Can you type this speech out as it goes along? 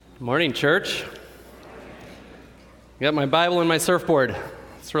Morning, church. I got my Bible and my surfboard.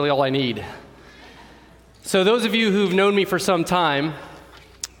 That's really all I need. So those of you who've known me for some time,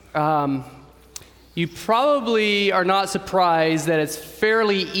 you probably are not surprised that it's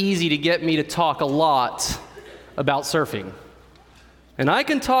fairly easy to get me to talk a lot about surfing. And I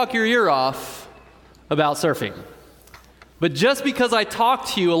can talk your ear off about surfing. But just because I talk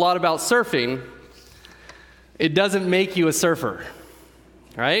to you a lot about surfing, it doesn't make you a surfer.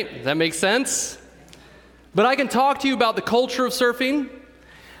 Right? Does that make sense? But I can talk to you about the culture of surfing.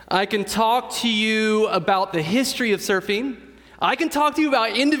 I can talk to you about the history of surfing. I can talk to you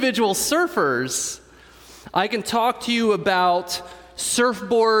about individual surfers. I can talk to you about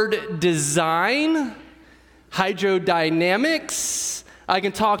surfboard design, hydrodynamics. I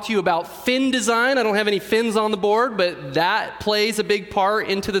can talk to you about fin design. I don't have any fins on the board, but that plays a big part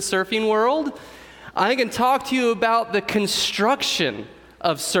into the surfing world. I can talk to you about the construction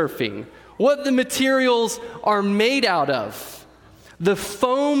of surfing, what the materials are made out of. The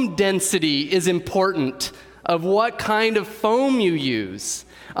foam density is important of what kind of foam you use.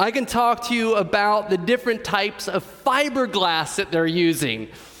 I can talk to you about the different types of fiberglass that they're using.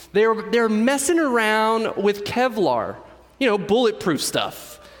 They're messing around with Kevlar, bulletproof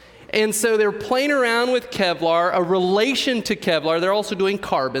stuff. And so they're playing around with Kevlar, a relation to Kevlar. They're also doing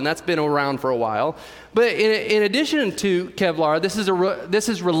carbon. That's been around for a while. But in addition to Kevlar, this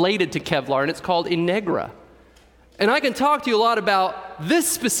is related to Kevlar, and it's called Innegra. And I can talk to you a lot about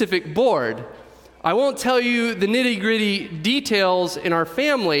this specific board. I won't tell you the nitty-gritty details in our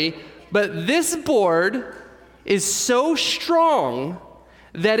family, but this board is so strong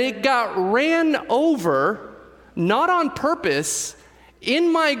that it got ran over, not on purpose,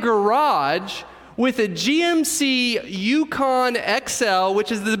 in my garage with a GMC Yukon XL,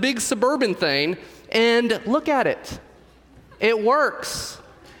 which is the big suburban thing, and look at it. It works.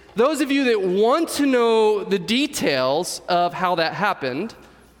 Those of you that want to know the details of how that happened,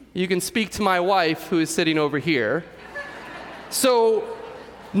 you can speak to my wife, who is sitting over here. So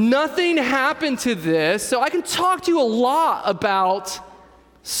nothing happened to this. So I can talk to you a lot about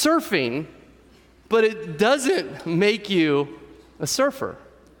surfing, but it doesn't make you a surfer.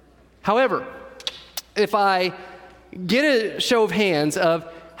 However, if I get a show of hands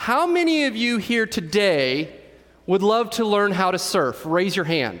of how many of you here today would love to learn how to surf, raise your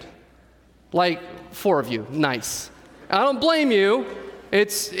hand. Like 4 of you, nice. I don't blame you.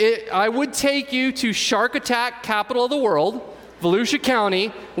 I would take you to Shark Attack, capital of the world, Volusia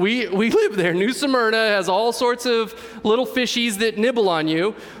County. We live there. New Smyrna has all sorts of little fishies that nibble on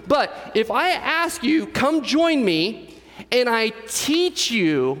you. But if I ask you, come join me, and I teach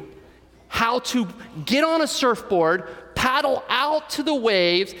you how to get on a surfboard, paddle out to the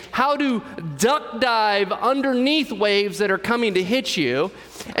waves, how to duck dive underneath waves that are coming to hit you,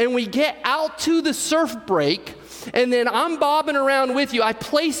 and we get out to the surf break, and then I'm bobbing around with you. I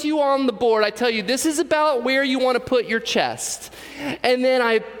place you on the board. I tell you, this is about where you want to put your chest. And then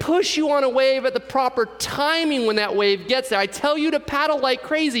I push you on a wave at the proper timing when that wave gets there. I tell you to paddle like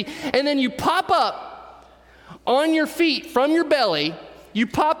crazy, and then you pop up on your feet from your belly. You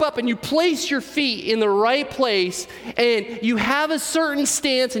pop up and you place your feet in the right place, and you have a certain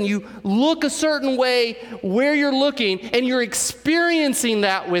stance and you look a certain way where you're looking, and you're experiencing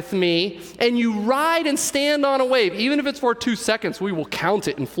that with me, and you ride and stand on a wave. Even if it's for 2 seconds, we will count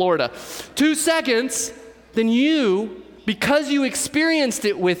it in Florida. 2 seconds, then you, because you experienced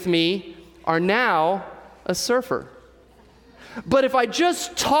it with me, are now a surfer. But if I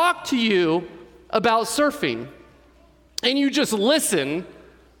just talk to you about surfing, and you just listen,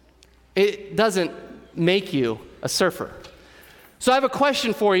 it doesn't make you a surfer. So I have a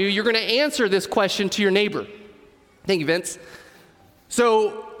question for you. You're going to answer this question to your neighbor. Thank you, Vince.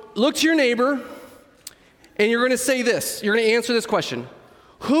 So look to your neighbor, and you're going to say this. You're going to answer this question.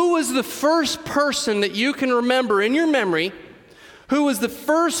 Who was the first person that you can remember in your memory? Who was the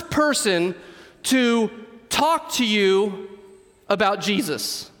first person to talk to you about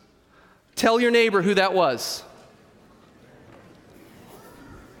Jesus? Tell your neighbor who that was.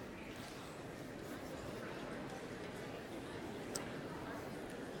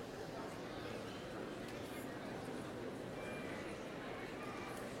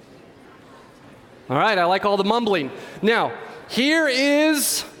 All right, I like all the mumbling. Now, here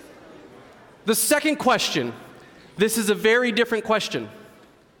is the second question. This is a very different question.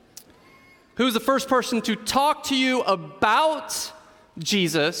 Who's the first person to talk to you about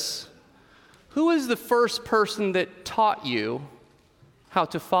Jesus? Who is the first person that taught you how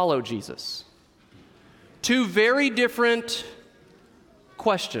to follow Jesus? 2 very different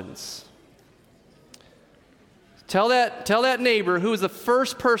questions. Tell that neighbor, who was the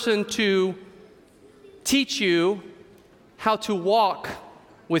first person to teach you how to walk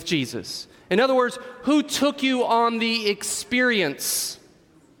with Jesus? In other words, who took you on the experience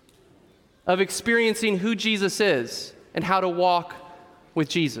of experiencing who Jesus is and how to walk with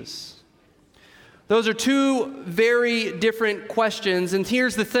Jesus? Those are two very different questions, and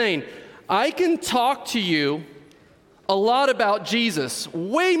here's the thing. I can talk to you a lot about Jesus,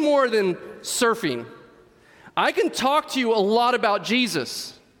 way more than surfing. I can talk to you a lot about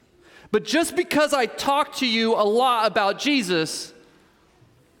Jesus, but just because I talk to you a lot about Jesus,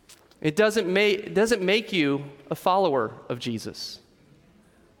 it doesn't make you a follower of Jesus.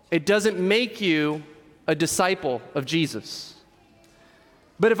 It doesn't make you a disciple of Jesus.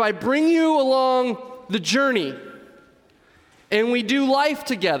 But if I bring you along the journey and we do life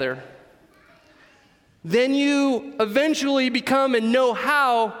together, then you eventually become and know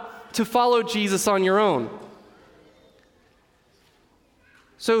how to follow Jesus on your own.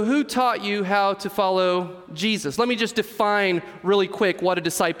 So who taught you how to follow Jesus? Let me just define really quick what a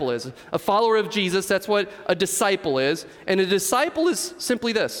disciple is. A follower of Jesus, that's what a disciple is. And a disciple is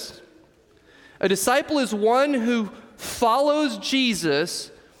simply this. A disciple is one who follows Jesus,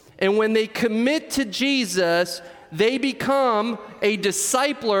 and when they commit to Jesus, they become a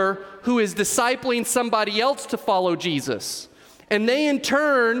discipler who is discipling somebody else to follow Jesus. And they in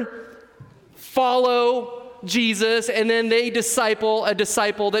turn follow Jesus, and then they disciple a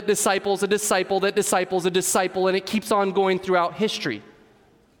disciple that disciples a disciple that disciples a disciple, and it keeps on going throughout history.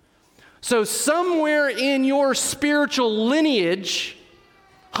 So somewhere in your spiritual lineage,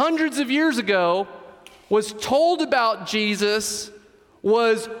 hundreds of years ago, was told about Jesus,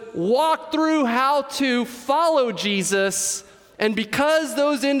 was walked through how to follow Jesus, and because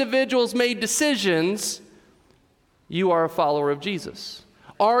those individuals made decisions, you are a follower of Jesus.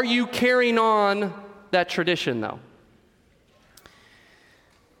 Are you carrying on that tradition, though?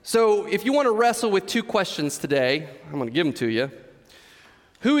 So if you want to wrestle with two questions today, I'm going to give them to you.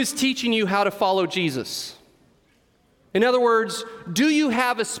 Who is teaching you how to follow Jesus? In other words, do you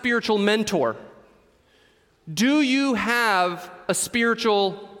have a spiritual mentor? Do you have a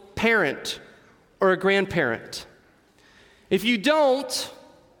spiritual parent or a grandparent? If you don't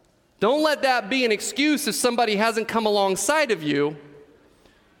let that be an excuse if somebody hasn't come alongside of you.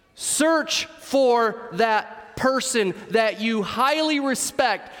 Search for that person that you highly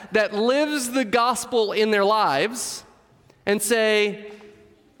respect, that lives the gospel in their lives, and say,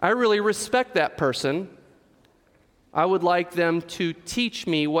 I really respect that person. I would like them to teach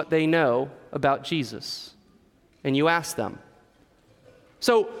me what they know about Jesus. And you ask them.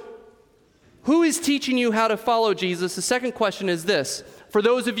 So, who is teaching you how to follow Jesus? The second question is this. For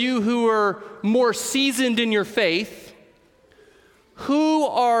those of you who are more seasoned in your faith, who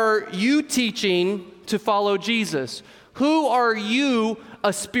are you teaching to follow Jesus? Who are you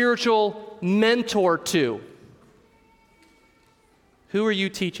a spiritual mentor to? Who are you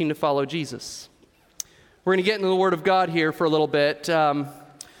teaching to follow Jesus? We're going to get into the Word of God here for a little bit.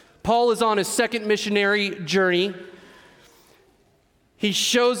 Paul is on his second missionary journey. He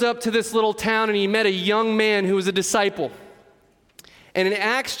shows up to this little town and he met a young man who was a disciple. And in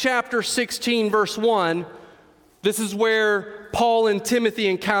Acts chapter 16, verse 1, this is where Paul and Timothy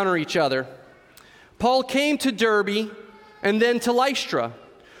encounter each other. Paul came to Derbe and then to Lystra,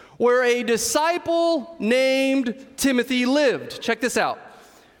 where a disciple named Timothy lived. Check this out.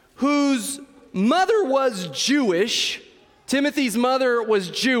 Whose mother was Jewish. Timothy's mother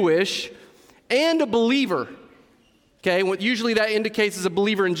was Jewish and a believer. Okay, what usually that indicates is a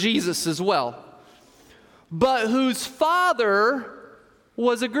believer in Jesus as well. But whose father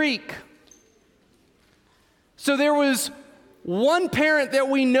was a Greek. So there was one parent that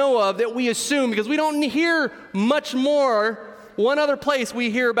we know of that we assume, because we don't hear much more, one other place we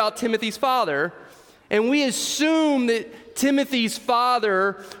hear about Timothy's father, and we assume that Timothy's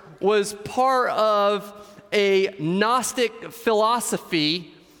father was part of a Gnostic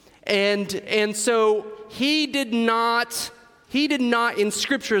philosophy, and so he did not in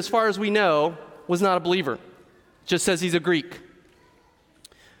Scripture, as far as we know, was not a believer. It just says he's a Greek.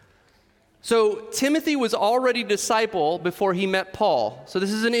 So Timothy was already a disciple before he met Paul. So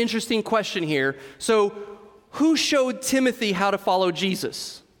this is an interesting question here. So who showed Timothy how to follow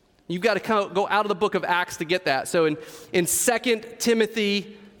Jesus? You've got to go out of the book of Acts to get that. So in 2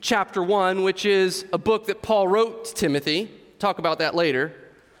 Timothy chapter 1, which is a book that Paul wrote to Timothy, talk about that later.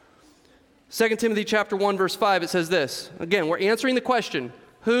 2 Timothy chapter 1, verse 5, it says this. Again, we're answering the question,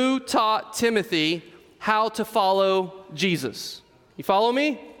 who taught Timothy how to follow Jesus? You follow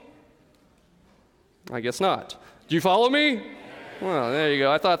me? I guess not. Do you follow me? Well, there you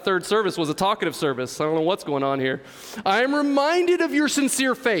go. I thought third service was a talkative service. I don't know what's going on here. I am reminded of your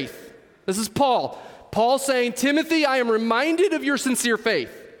sincere faith. This is Paul. Paul saying, Timothy, I am reminded of your sincere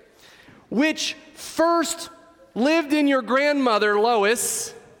faith, which first lived in your grandmother,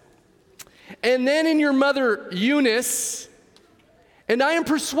 Lois, and then in your mother, Eunice, and I am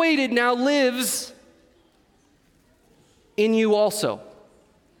persuaded now lives in you also.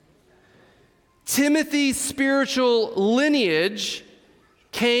 Timothy's spiritual lineage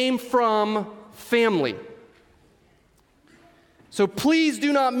came from family. So please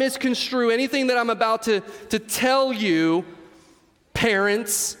do not misconstrue anything that I'm about to tell you,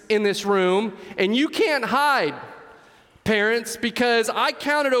 parents in this room. And you can't hide, parents, because I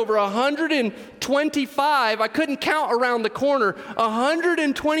counted over 125. I couldn't count around the corner.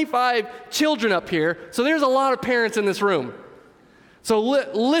 125 children up here. So there's a lot of parents in this room. So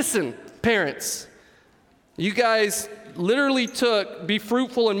listen, parents. You guys literally took be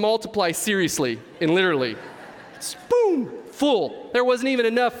fruitful and multiply seriously, and literally. It's boom, full. There wasn't even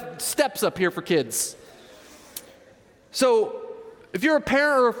enough steps up here for kids. So if you're a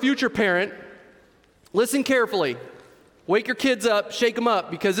parent or a future parent, listen carefully. Wake your kids up, shake them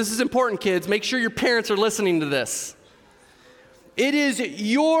up, because this is important, kids. Make sure your parents are listening to this. It is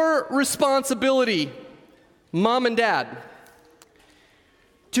your responsibility, mom and dad,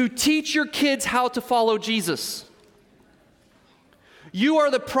 to teach your kids how to follow Jesus. You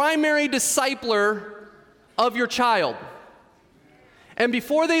are the primary discipler of your child. And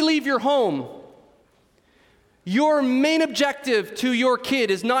before they leave your home, your main objective to your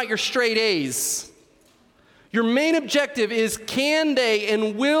kid is not your straight A's. Your main objective is, can they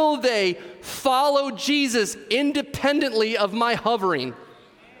and will they follow Jesus independently of my hovering?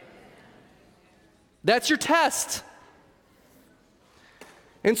 That's your test.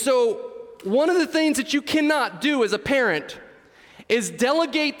 And so, one of the things that you cannot do as a parent is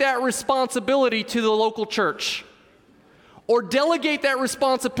delegate that responsibility to the local church, or delegate that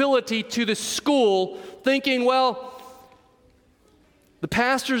responsibility to the school, thinking, well, the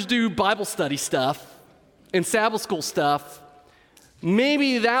pastors do Bible study stuff and Sabbath school stuff.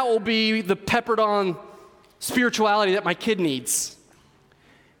 Maybe that will be the peppered on spirituality that my kid needs.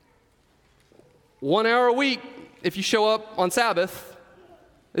 1 hour a week, if you show up on Sabbath,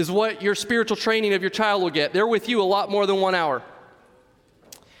 is what your spiritual training of your child will get. They're with you a lot more than 1 hour.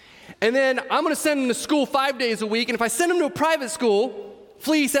 And then I'm going to send them to school 5 days a week, and if I send them to a private school,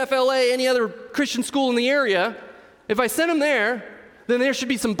 Fleece, FLA, any other Christian school in the area, if I send them there, then there should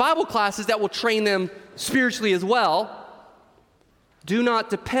be some Bible classes that will train them spiritually as well. Do not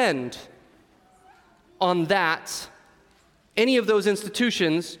depend on that, any of those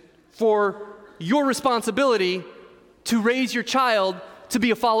institutions, for your responsibility to raise your child to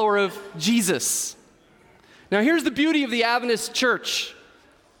be a follower of Jesus. Now, here's the beauty of the Adventist church.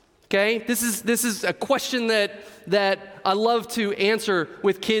 Okay, this is a question that I love to answer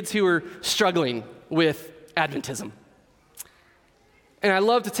with kids who are struggling with Adventism. And I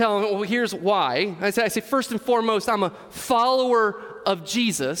love to tell them, well, here's why. I say, first and foremost, I'm a follower of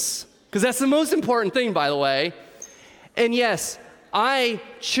Jesus, because that's the most important thing, by the way. And yes, I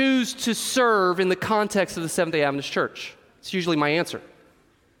choose to serve in the context of the Seventh-day Adventist Church. It's usually my answer.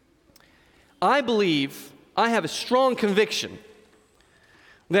 I believe, I have a strong conviction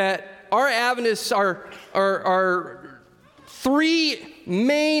that our Adventists are three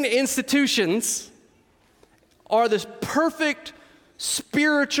main institutions are this perfect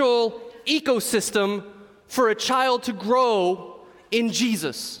spiritual ecosystem for a child to grow in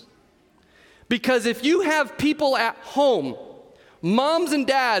Jesus. Because if you have people at home, moms and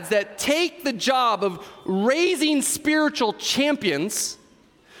dads, that take the job of raising spiritual champions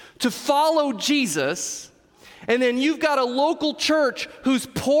to follow Jesus, and then you've got a local church who's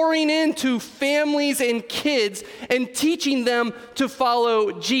pouring into families and kids and teaching them to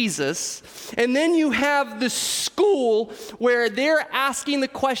follow Jesus. And then you have the school where they're asking the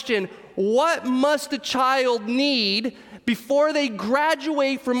question, what must a child need before they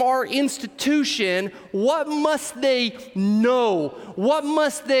graduate from our institution? What must they know? What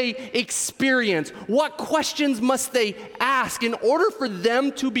must they experience? What questions must they ask in order for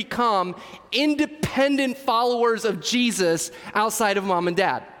them to become independent followers of Jesus outside of mom and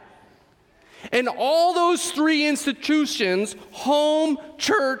dad? And all those three institutions, home,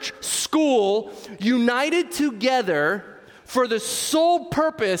 church, school, united together for the sole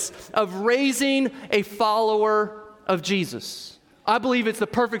purpose of raising a follower of Jesus. I believe it's the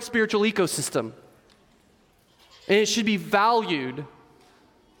perfect spiritual ecosystem. And it should be valued,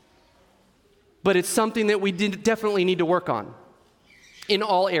 but it's something that we definitely need to work on in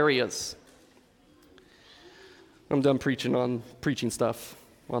all areas. I'm done preaching stuff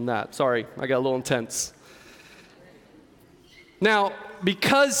on that. Sorry, I got a little intense. Now,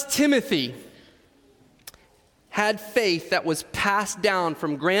 because Timothy had faith that was passed down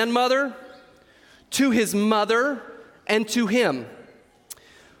from grandmother to his mother and to him,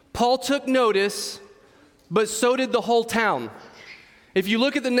 Paul took notice, but so did the whole town. If you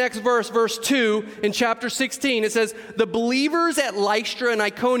look at the next verse, verse 2 in chapter 16, it says, the believers at Lystra and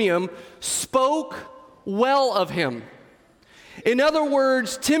Iconium spoke well of him. In other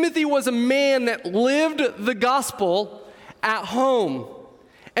words, Timothy was a man that lived the gospel at home,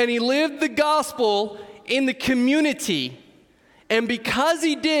 and he lived the gospel in the community. And because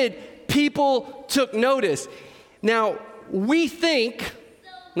he did, people took notice. Now, we think,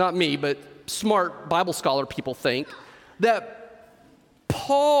 not me, but smart Bible scholar people think, that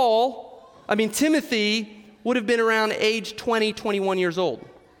Timothy would have been around age 20, 21 years old.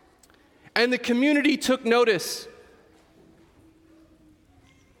 And the community took notice.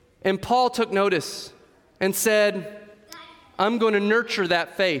 And Paul took notice and said, I'm going to nurture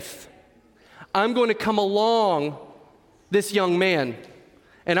that faith. I'm going to come along this young man,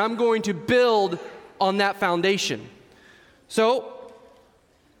 and I'm going to build on that foundation. So,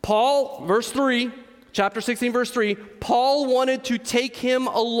 Paul, verse 3, chapter 16, verse 3, Paul wanted to take him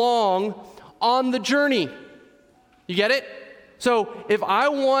along on the journey. You get it? So, if I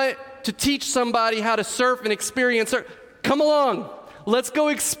want to teach somebody how to surf and experience surf, come along. Let's go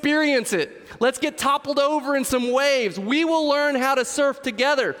experience it. Let's get toppled over in some waves. We will learn how to surf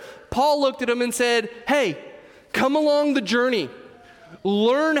together. Paul looked at him and said, hey, come along the journey.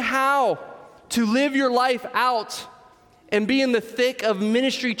 Learn how to live your life out and be in the thick of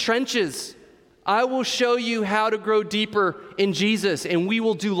ministry trenches. I will show you how to grow deeper in Jesus, and we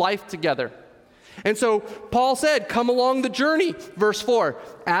will do life together. And so Paul said, come along the journey, verse 4,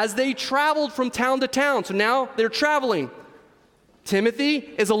 as they traveled from town to town. So now they're traveling. Timothy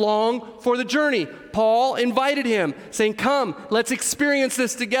is along for the journey. Paul invited him, saying, come, let's experience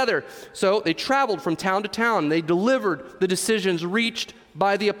this together. So they traveled from town to town. They delivered the decisions reached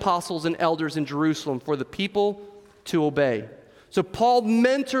by the apostles and elders in Jerusalem for the people to obey. So Paul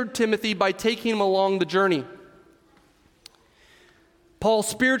mentored Timothy by taking him along the journey. Paul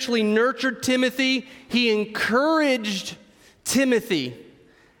spiritually nurtured Timothy. He encouraged Timothy.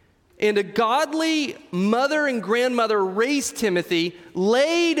 And a godly mother and grandmother raised Timothy,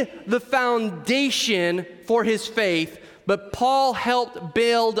 laid the foundation for his faith, but Paul helped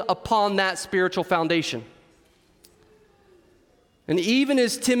build upon that spiritual foundation. And even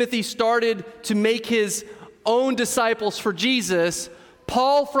as Timothy started to make his own disciples for Jesus,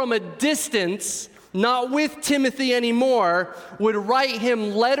 Paul from a distance, not with Timothy anymore, would write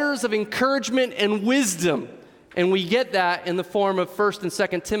him letters of encouragement and wisdom. And we get that in the form of 1st and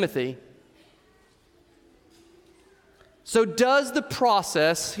 2nd Timothy. So does the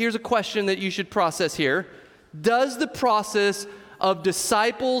process, here's a question that you should process here. Does the process of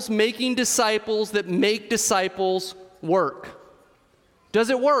disciples making disciples that make disciples work? Does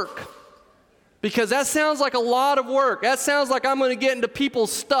it work? Because that sounds like a lot of work. That sounds like I'm going to get into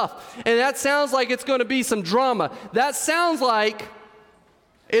people's stuff. And that sounds like it's going to be some drama. That sounds like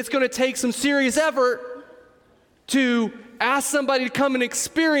it's going to take some serious effort to ask somebody to come and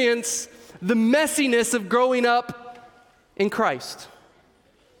experience the messiness of growing up in Christ.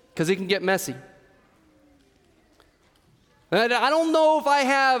 Because it can get messy. And I don't know if I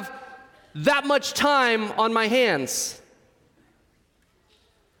have that much time on my hands.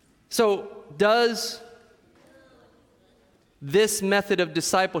 So, does this method of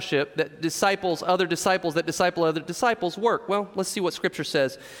discipleship that disciples other disciples that disciple other disciples work? Well, let's see what Scripture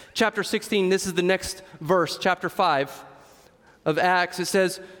says. Chapter 16, this is the next verse, chapter 5 of Acts. It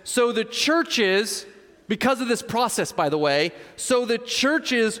says, so the churches, because of this process, by the way, so the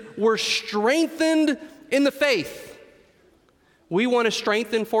churches were strengthened in the faith. We want to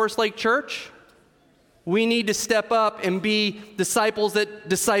strengthen Forest Lake Church. We need to step up and be disciples that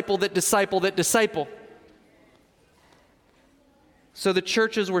disciple that disciple that disciple. So the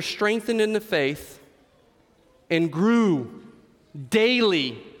churches were strengthened in the faith and grew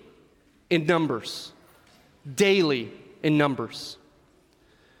daily in numbers. Daily in numbers.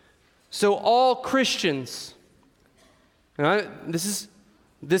 So all Christians, this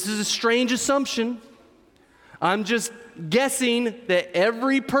is a strange assumption. I'm just guessing that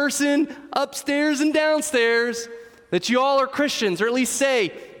every person upstairs and downstairs, that you all are Christians, or at least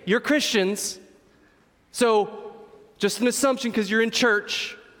say you're Christians. So just an assumption because you're in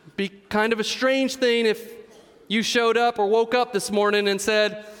church. It'd be kind of a strange thing if you showed up or woke up this morning and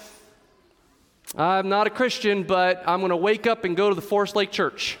said, I'm not a Christian, but I'm going to wake up and go to the Forest Lake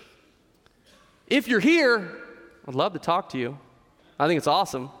Church. If you're here, I'd love to talk to you. I think it's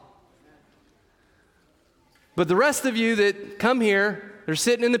awesome. But the rest of you that come here, they're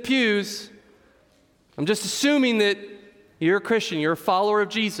sitting in the pews, I'm just assuming that you're a Christian, you're a follower of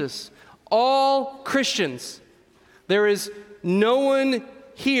Jesus. All Christians, there is no one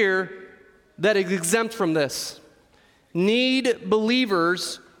here that is exempt from this. Need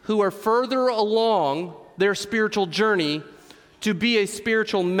believers who are further along their spiritual journey to be a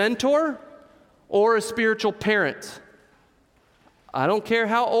spiritual mentor or a spiritual parent. I don't care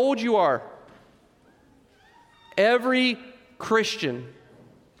how old you are. Every Christian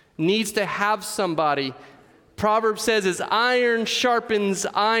needs to have somebody. Proverbs says, as iron sharpens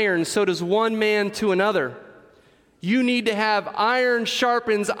iron, so does one man to another. You need to have iron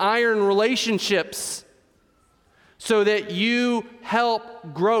sharpens iron relationships so that you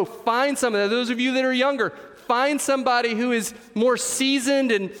help grow. Find somebody, those of you that are younger, find somebody who is more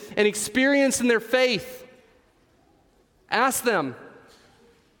seasoned and experienced in their faith. Ask them,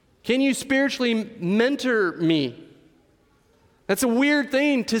 can you spiritually mentor me? That's a weird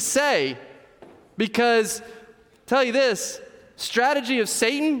thing to say because, tell you this, strategy of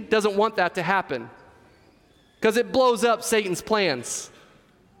Satan doesn't want that to happen because it blows up Satan's plans.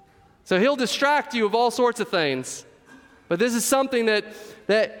 So he'll distract you of all sorts of things. But this is something that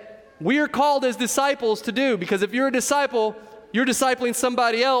we are called as disciples to do, because if you're a disciple, you're discipling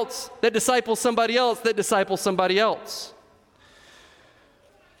somebody else that disciples somebody else that disciples somebody else.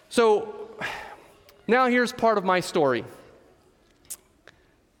 So now here's part of my story.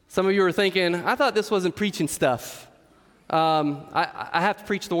 Some of you are thinking, I thought this wasn't preaching stuff. I have to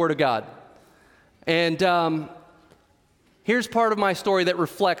preach the Word of God. And here's part of my story that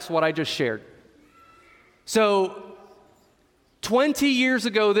reflects what I just shared. So 20 years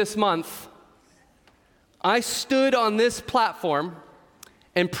ago this month, I stood on this platform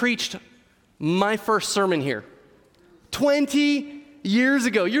and preached my first sermon here. 20 years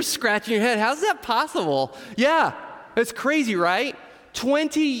ago. You're scratching your head. How's that possible? Yeah, it's crazy, right?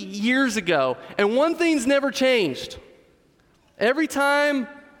 20 years ago. And one thing's never changed. Every time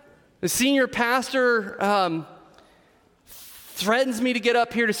the senior pastor threatens me to get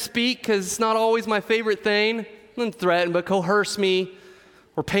up here to speak, because it's not always my favorite thing, not threaten, but coerce me,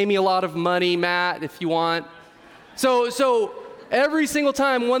 or pay me a lot of money, Matt, if you want. So every single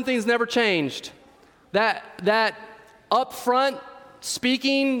time, one thing's never changed. That upfront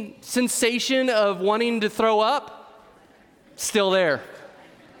speaking sensation of wanting to throw up, still there.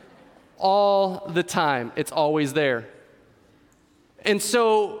 All the time. It's always there. And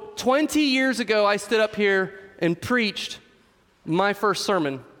so 20 years ago, I stood up here and preached my first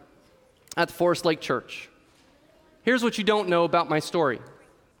sermon at the Forest Lake Church. Here's what you don't know about my story.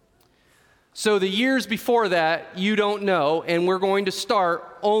 So the years before that, you don't know, and we're going to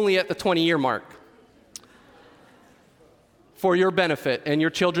start only at the 20-year mark for your benefit and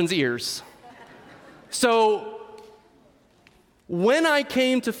your children's ears. So when I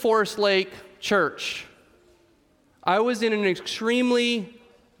came to Forest Lake Church, I was in an extremely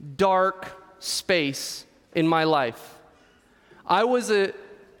dark space in my life. I was an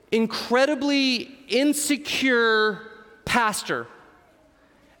incredibly insecure pastor,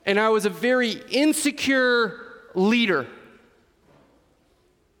 and I was a very insecure leader.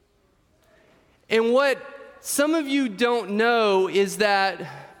 And what some of you don't know is that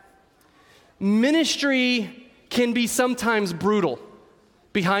ministry can be sometimes brutal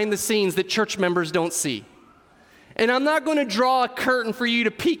behind the scenes that church members don't see. And I'm not going to draw a curtain for you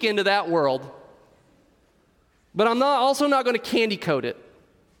to peek into that world, but I'm also not going to candy coat it.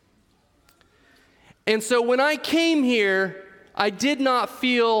 And so when I came here, I did not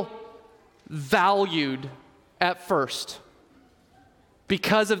feel valued at first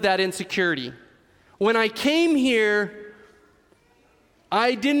because of that insecurity. When I came here,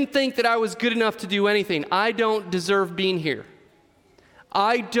 I didn't think that I was good enough to do anything. I don't deserve being here.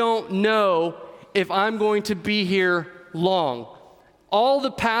 I don't know if I'm going to be here long. All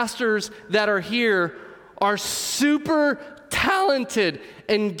the pastors that are here are super talented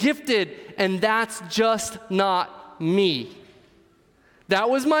and gifted, and that's just not me. That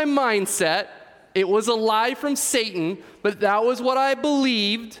was my mindset. It was a lie from Satan, but that was what I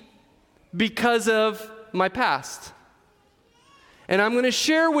believed because of my past. And I'm going to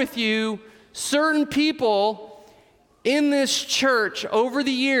share with you certain people in this church over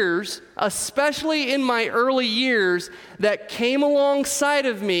the years, especially in my early years, that came alongside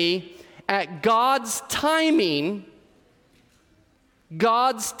of me at God's timing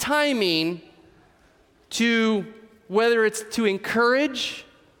to, whether it's to encourage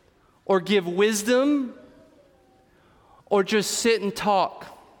or give wisdom or just sit and talk.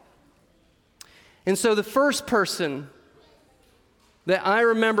 And so the first person that I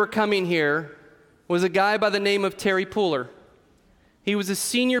remember coming here was a guy by the name of Terry Pooler. He was a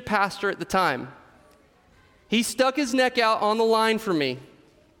senior pastor at the time. He stuck his neck out on the line for me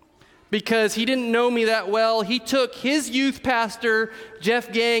because he didn't know me that well. He took his youth pastor,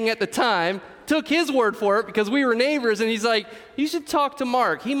 Jeff Gang at the time, took his word for it because we were neighbors, and he's like, you should talk to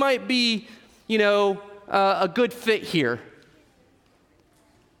Mark. He might be, a good fit here.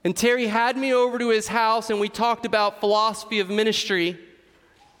 And Terry had me over to his house, and we talked about philosophy of ministry.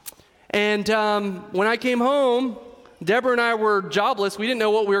 And when I came home, Deborah and I were jobless. We didn't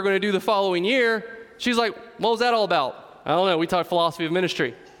know what we were going to do the following year. She's like, what was that all about? I don't know. We talked philosophy of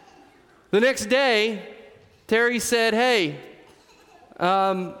ministry. The next day, Terry said, hey,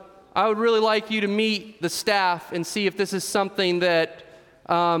 I would really like you to meet the staff and see if this is something that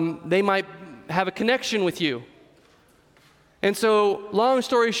they might have a connection with you. And so, long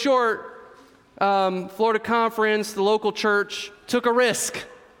story short, Florida Conference, the local church, took a risk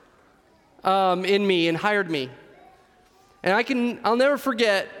in me and hired me. And I'll never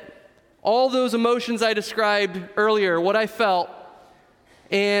forget all those emotions I described earlier, what I felt.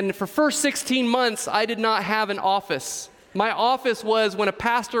 And for first 16 months, I did not have an office. My office was when a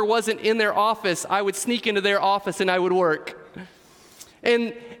pastor wasn't in their office, I would sneak into their office and I would work.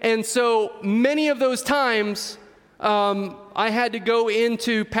 And so many of those times, I had to go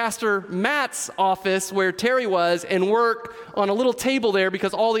into Pastor Matt's office where Terry was and work on a little table there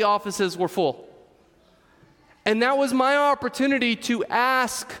because all the offices were full. And that was my opportunity to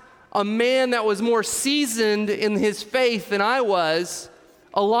ask a man that was more seasoned in his faith than I was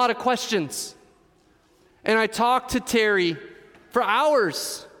a lot of questions. And I talked to Terry for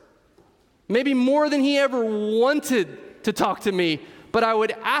hours, maybe more than he ever wanted to talk to me, but I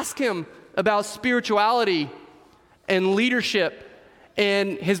would ask him about spirituality and leadership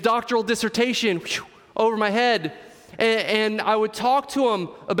and his doctoral dissertation over my head. And I would talk to him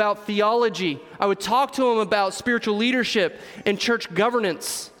about theology. I would talk to him about spiritual leadership and church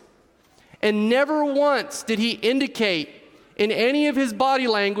governance. And never once did he indicate in any of his body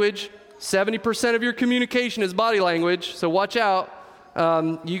language, 70% of your communication is body language, so watch out.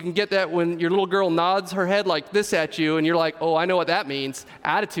 You can get that when your little girl nods her head like this at you, and you're like, oh, I know what that means.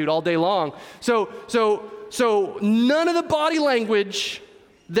 Attitude all day long. So none of the body language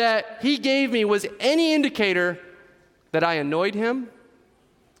that he gave me was any indicator that I annoyed him,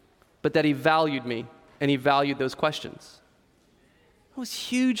 but that he valued me, and he valued those questions. It was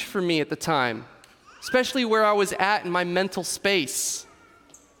huge for me at the time, especially where I was at in my mental space.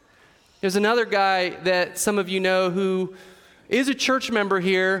 There's another guy that some of you know who is a church member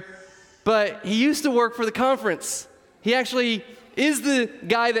here, but he used to work for the conference. He actually is the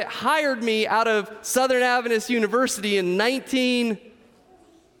guy that hired me out of Southern Adventist University in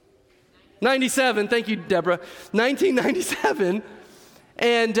 1997. Thank you, Deborah. 1997.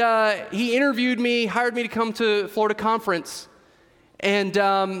 And he interviewed me, hired me to come to Florida Conference. And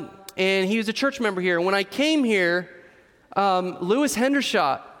he was a church member here. And when I came here, Lewis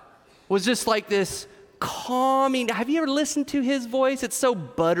Hendershot was just like this calming. Have you ever listened to his voice? It's so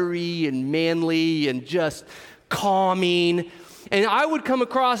buttery and manly and just calming. And I would come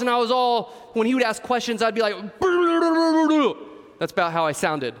across and I was all, when he would ask questions, I'd be like, that's about how I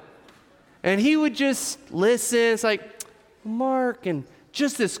sounded. And he would just listen. It's like, Mark, and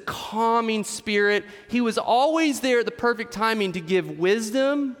just this calming spirit. He was always there at the perfect timing to give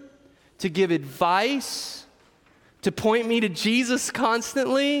wisdom, to give advice, to point me to Jesus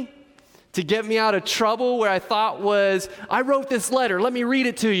constantly, to get me out of trouble where I thought was, I wrote this letter, let me read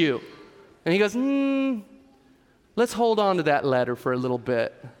it to you. And he goes, let's hold on to that letter for a little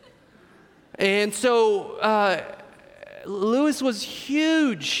bit. And so Lewis was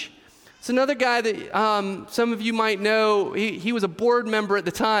huge. It's another guy that some of you might know. He was a board member at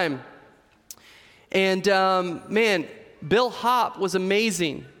the time. And man, Bill Hopp was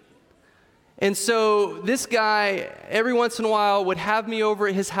amazing. And so this guy, every once in a while, would have me over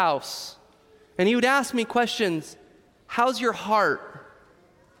at his house. And he would ask me questions. How's your heart?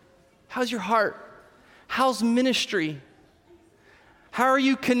 How's your heart? How's ministry? How are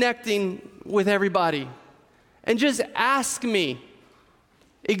you connecting with everybody? And just ask me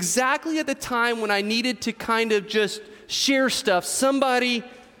exactly at the time when I needed to kind of just share stuff, somebody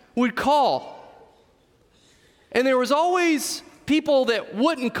would call. And there was always people that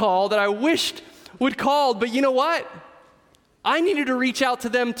wouldn't call that I wished would call, but you know what? I needed to reach out to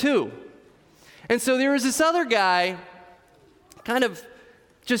them too. And so there was this other guy, kind of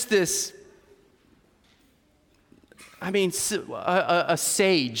just this, a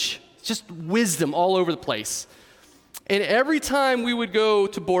sage, just wisdom all over the place. And every time we would go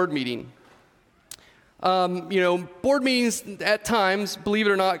to board meeting, Board meetings at times, believe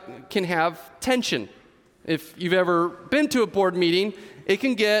it or not, can have tension. If you've ever been to a board meeting, it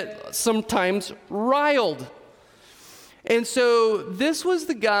can get sometimes riled. And so this was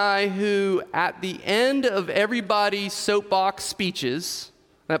the guy who, at the end of everybody's soapbox speeches,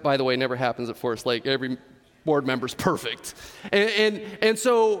 that, by the way, never happens at Forest Lake. Every board member's perfect. And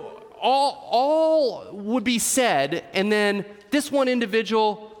so all would be said, and then this one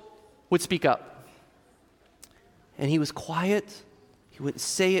individual would speak up. And he was quiet. He wouldn't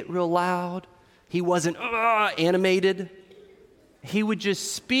say it real loud. He wasn't animated. He would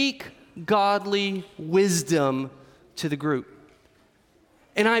just speak godly wisdom to the group.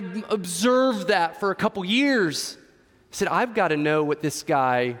 And I observed that for a couple years. I said, I've got to know what this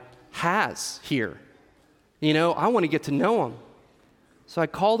guy has here. I want to get to know him. So I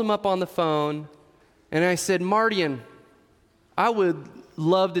called him up on the phone, and I said, Mardian, I would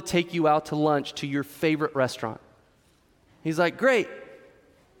love to take you out to lunch to your favorite restaurant. He's like, great,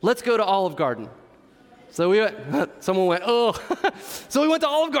 let's go to Olive Garden. So we went, someone went, oh. So we went to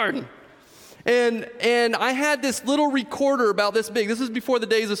Olive Garden. And I had this little recorder about this big. This was before the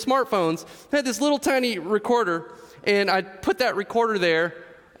days of smartphones. I had this little tiny recorder, and I put that recorder there,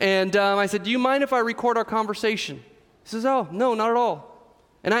 and I said, do you mind if I record our conversation? He says, oh, no, not at all.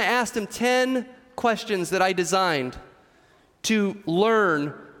 And I asked him 10 questions that I designed to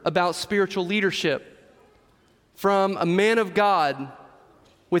learn about spiritual leadership from a man of God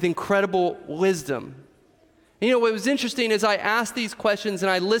with incredible wisdom. And what was interesting is I asked these questions and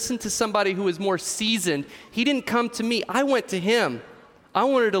I listened to somebody who was more seasoned. He didn't come to me. I went to him. I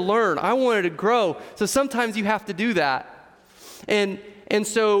wanted to learn. I wanted to grow. So sometimes you have to do that. And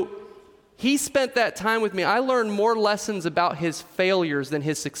so he spent that time with me. I learned more lessons about his failures than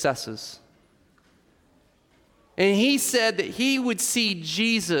his successes. And he said that he would see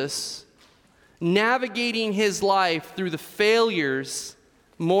Jesus navigating his life through the failures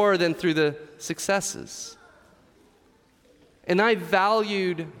more than through the successes. And I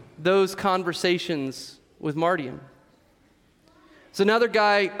valued those conversations with Mardian. So another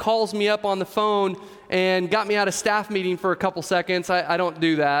guy calls me up on the phone and got me out of staff meeting for a couple seconds. I don't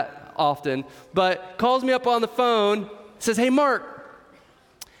do that often, but calls me up on the phone, says, hey, Mark,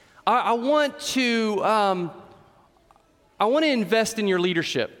 I want to invest in your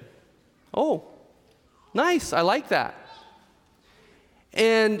leadership. Oh, nice. I like that.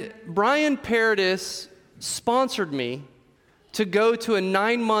 And Brian Paradis sponsored me to go to a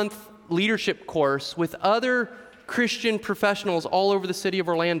 9-month leadership course with other Christian professionals all over the city of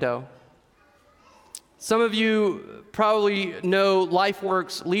Orlando. Some of you probably know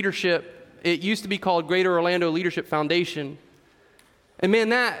LifeWorks Leadership. It used to be called Greater Orlando Leadership Foundation. And man,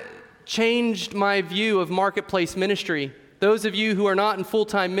 that changed my view of marketplace ministry. Those of you who are not in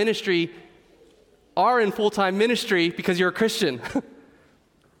full-time ministry are in full-time ministry because you're a Christian.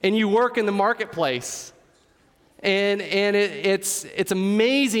 And you work in the marketplace. And it's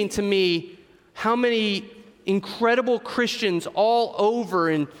amazing to me how many incredible Christians all over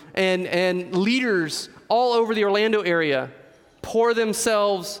and leaders all over the Orlando area pour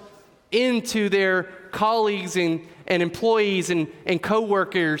themselves into their colleagues and employees and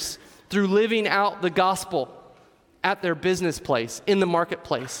co-workers through living out the gospel at their business place, in the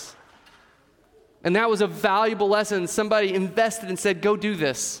marketplace. And that was a valuable lesson. Somebody invested and said, go do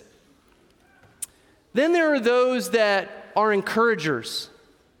this. Then there are those that are encouragers.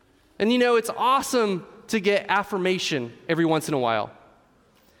 And it's awesome to get affirmation every once in a while.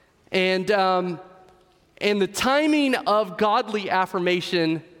 And the timing of godly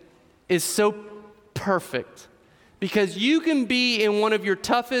affirmation is so perfect. Because you can be in one of your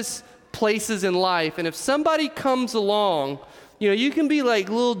toughest places in life, and if somebody comes along, you can be like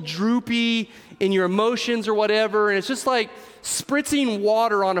a little droopy in your emotions or whatever, and it's just like spritzing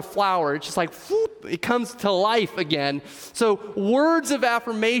water on a flower. It's just like, whoop, it comes to life again. So words of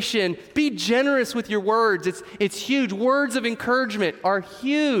affirmation, be generous with your words. It's huge. Words of encouragement are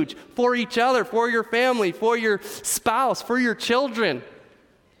huge for each other, for your family, for your spouse, for your children.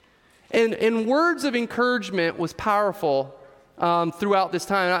 And words of encouragement was powerful throughout this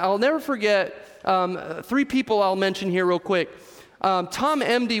time. I'll never forget 3 people I'll mention here real quick. Tom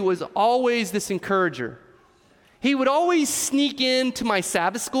Emdy was always this encourager. He would always sneak into my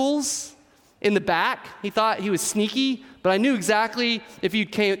Sabbath schools in the back. He thought he was sneaky, but I knew exactly if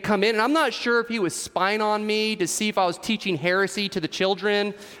he'd come in. And I'm not sure if he was spying on me to see if I was teaching heresy to the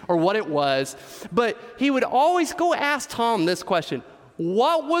children or what it was. But he would always go ask Tom this question: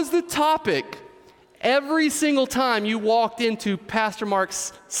 what was the topic every single time you walked into Pastor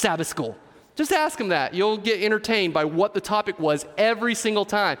Mark's Sabbath school? Just ask him that. You'll get entertained by what the topic was every single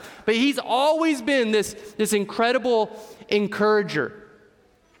time. But he's always been this incredible encourager.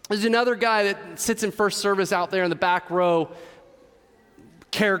 There's another guy that sits in first service out there in the back row,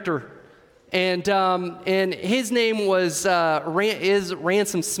 character. And his name is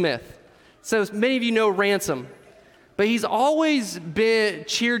Ransom Smith. So many of you know Ransom. But he's always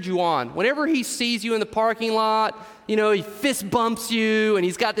cheered you on. Whenever he sees you in the parking lot, he fist bumps you, and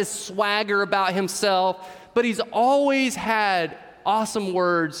he's got this swagger about himself. But he's always had awesome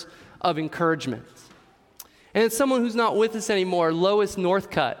words of encouragement. And it's someone who's not with us anymore, Lois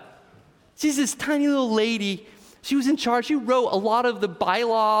Northcutt. She's this tiny little lady. She was in charge. She wrote a lot of the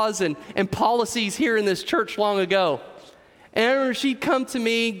bylaws and policies here in this church long ago. And I remember she'd come to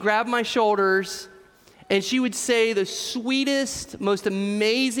me, grab my shoulders, and she would say the sweetest, most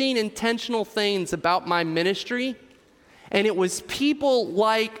amazing, intentional things about my ministry. And it was people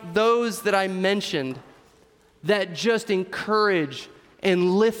like those that I mentioned that just encouraged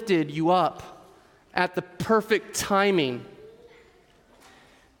and lifted you up at the perfect timing.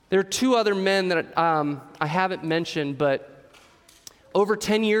 There are two other men that I haven't mentioned, but over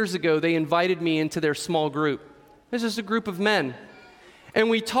 10 years ago, they invited me into their small group. It's just a group of men. And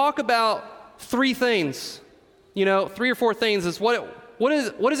we talk about three things, 3 or 4 things. Is what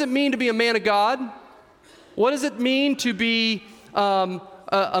does it mean to be a man of God? What does it mean to be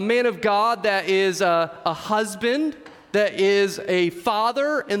a man of God that is a husband, that is a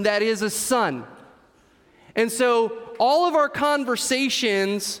father, and that is a son? And so all of our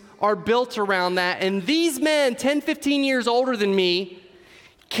conversations are built around that. And these men, 10, 15 years older than me,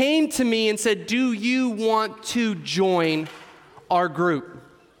 came to me and said, do you want to join our group?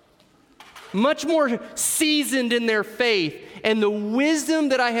 Much more seasoned in their faith. And the wisdom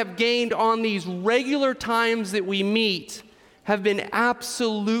that I have gained on these regular times that we meet have been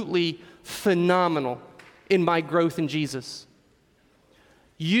absolutely phenomenal in my growth in Jesus.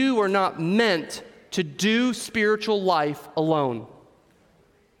 You are not meant to do spiritual life alone.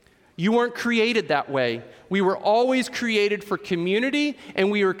 You weren't created that way. We were always created for community, and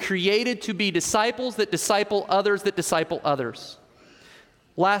we were created to be disciples that disciple others that disciple others.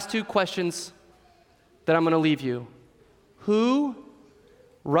 Last 2 questions that I'm going to leave you. Who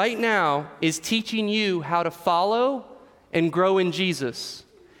right now is teaching you how to follow and grow in Jesus?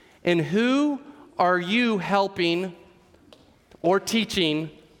 And who are you helping or teaching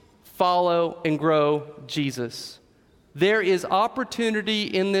follow and grow Jesus? There is opportunity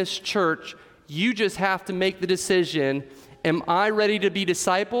in this church. You just have to make the decision, am I ready to be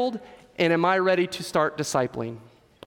discipled, and am I ready to start discipling?